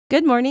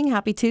Good morning.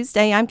 Happy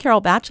Tuesday. I'm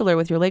Carol Batchelor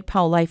with your Lake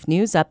Powell Life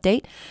News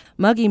Update.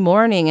 Muggy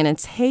morning, and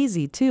it's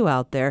hazy, too,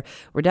 out there.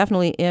 We're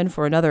definitely in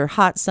for another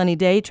hot, sunny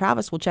day.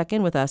 Travis will check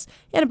in with us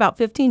in about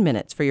 15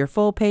 minutes for your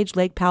full-page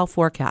Lake Powell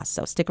forecast,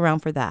 so stick around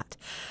for that.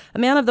 A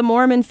man of the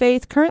Mormon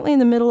faith currently in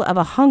the middle of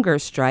a hunger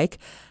strike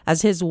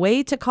as his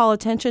way to call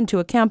attention to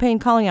a campaign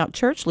calling out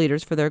church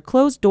leaders for their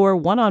closed-door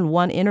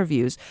one-on-one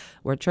interviews,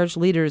 where church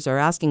leaders are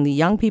asking the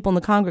young people in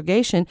the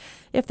congregation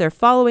if they're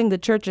following the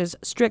church's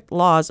strict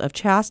laws of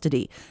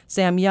chastity.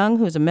 Sam Young,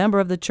 who's a member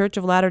of the Church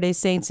of Latter-day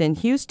Saints in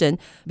Houston,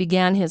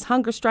 began his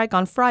hunger strike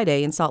on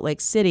Friday in Salt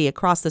Lake City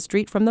across the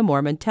street from the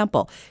Mormon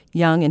temple.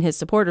 Young and his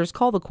supporters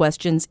call the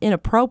questions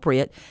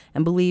inappropriate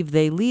and believe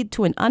they lead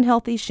to an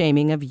unhealthy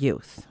shaming of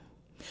youth.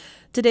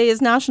 Today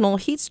is National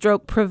Heat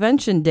Stroke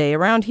Prevention Day.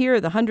 Around here,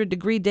 the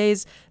 100-degree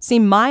days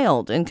seem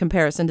mild in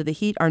comparison to the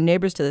heat our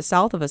neighbors to the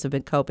south of us have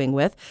been coping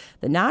with.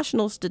 The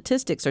national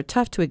statistics are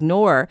tough to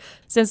ignore.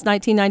 Since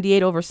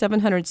 1998, over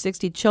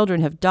 760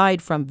 children have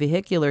died from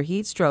vehicular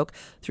heat stroke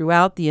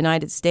throughout the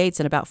United States,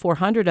 and about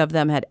 400 of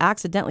them had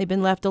accidentally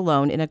been left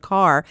alone in a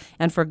car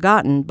and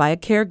forgotten by a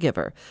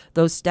caregiver.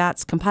 Those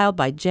stats compiled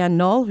by Jan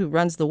Knoll, who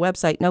runs the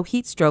website No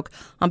Heat Stroke,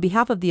 on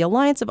behalf of the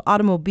Alliance of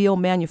Automobile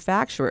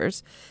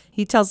Manufacturers.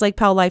 He tells Lake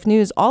Powell Life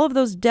News all of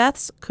those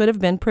deaths could have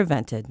been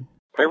prevented.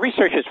 My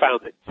research has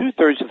found that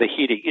two-thirds of the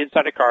heating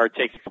inside a car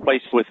takes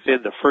place within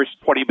the first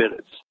 20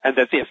 minutes, and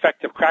that the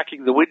effect of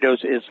cracking the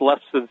windows is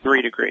less than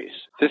 3 degrees.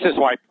 This is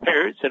why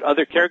parents and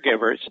other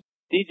caregivers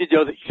need to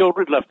know that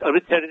children left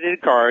unattended in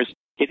cars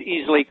can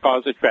easily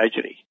cause a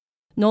tragedy.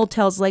 Noel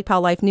tells Lake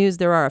Powell Life News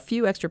there are a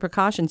few extra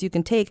precautions you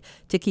can take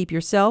to keep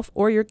yourself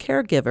or your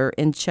caregiver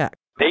in check.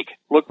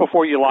 Look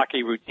before you lock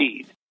a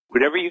routine.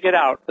 Whenever you get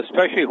out,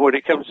 especially when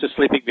it comes to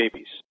sleeping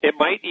babies. It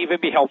might even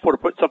be helpful to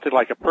put something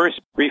like a purse,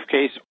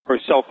 briefcase, or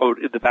cell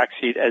phone in the back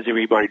seat as a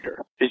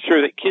reminder.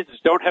 Ensure that kids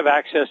don't have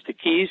access to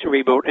keys or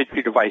remote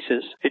entry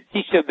devices, and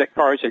teach them that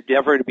cars are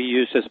never to be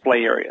used as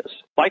play areas.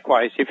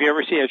 Likewise, if you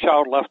ever see a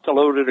child left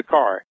alone in a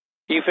car,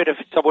 even if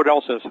someone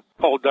else has,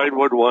 call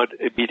 911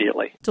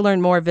 immediately. To learn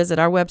more, visit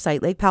our website,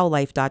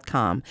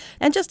 lakepowelllife.com.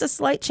 And just a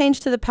slight change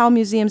to the Powell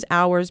Museum's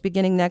hours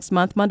beginning next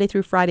month. Monday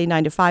through Friday,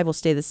 9 to 5 will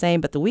stay the same,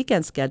 but the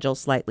weekend schedule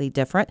slightly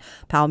different.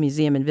 Powell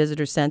Museum and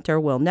Visitor Center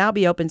will now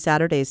be open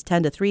Saturdays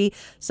 10 to 3,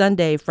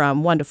 Sunday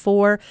from 1 to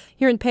 4.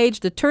 Here in Page,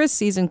 the tourist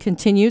season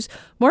continues.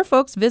 More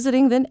folks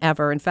visiting than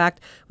ever. In fact,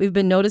 we've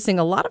been noticing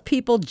a lot of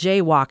people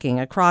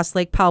jaywalking across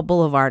Lake Powell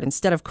Boulevard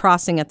instead of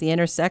crossing at the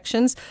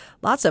intersections.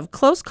 Lots of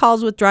close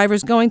calls with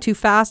drivers going too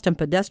fast and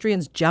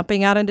pedestrians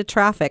jumping out into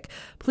traffic.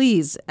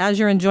 Please, as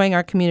you're enjoying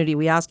our community,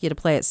 we ask you to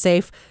play it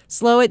safe.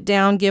 Slow it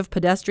down, give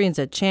pedestrians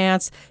a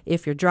chance.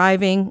 If you're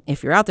driving,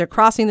 if you're out there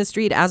crossing the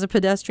street as a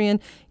pedestrian,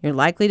 you're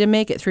likely to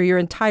make it through your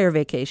entire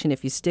vacation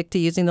if you stick to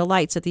using the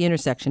lights at the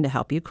intersection to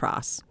help you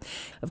cross.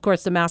 Of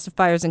course, the massive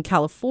fires in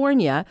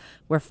California,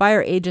 where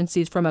fire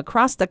agencies from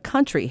across the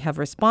country have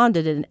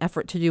responded in an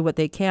effort to do what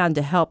they can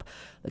to help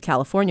the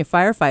California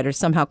firefighters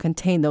somehow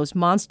contain those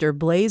monster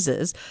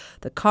blazes.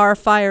 The Carr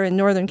Fire in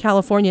Northern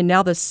California,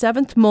 now the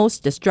 7th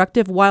most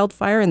destructive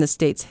wildfire in the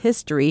state's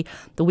history.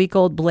 The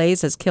week-old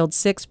blaze has killed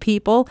 6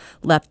 people,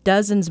 left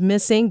dozens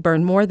missing,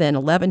 burned more than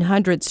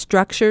 1,100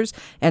 structures,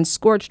 and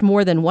scorched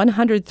more than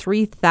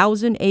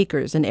 103,000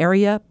 acres, an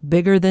area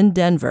bigger than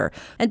Denver.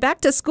 And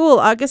back to school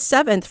August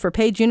 7th for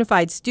Page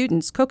Unified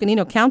students.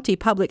 Coconino County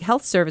Public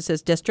Health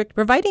Services District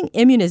providing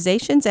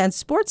immunizations and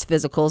sports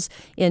physicals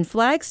in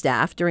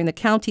Flagstaff during the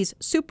county's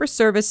Super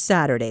Service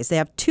Saturdays. They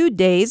have 2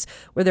 days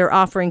where they're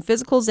offering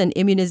physicals and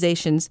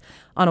immunizations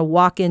on a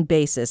walk-in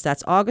basis.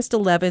 That's August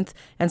 11th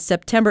and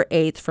September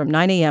 8th from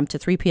 9 a.m. to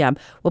 3 p.m.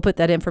 We'll put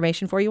that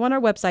information for you on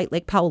our website,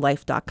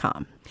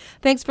 lakepowelllife.com.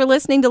 Thanks for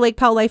listening to Lake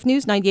Powell Life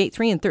News,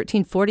 98.3 and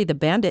 1340 The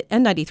Bandit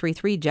and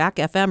 93.3 Jack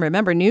FM.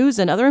 Remember, news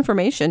and other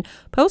information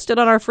posted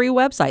on our free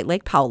website,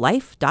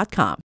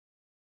 lakepowelllife.com.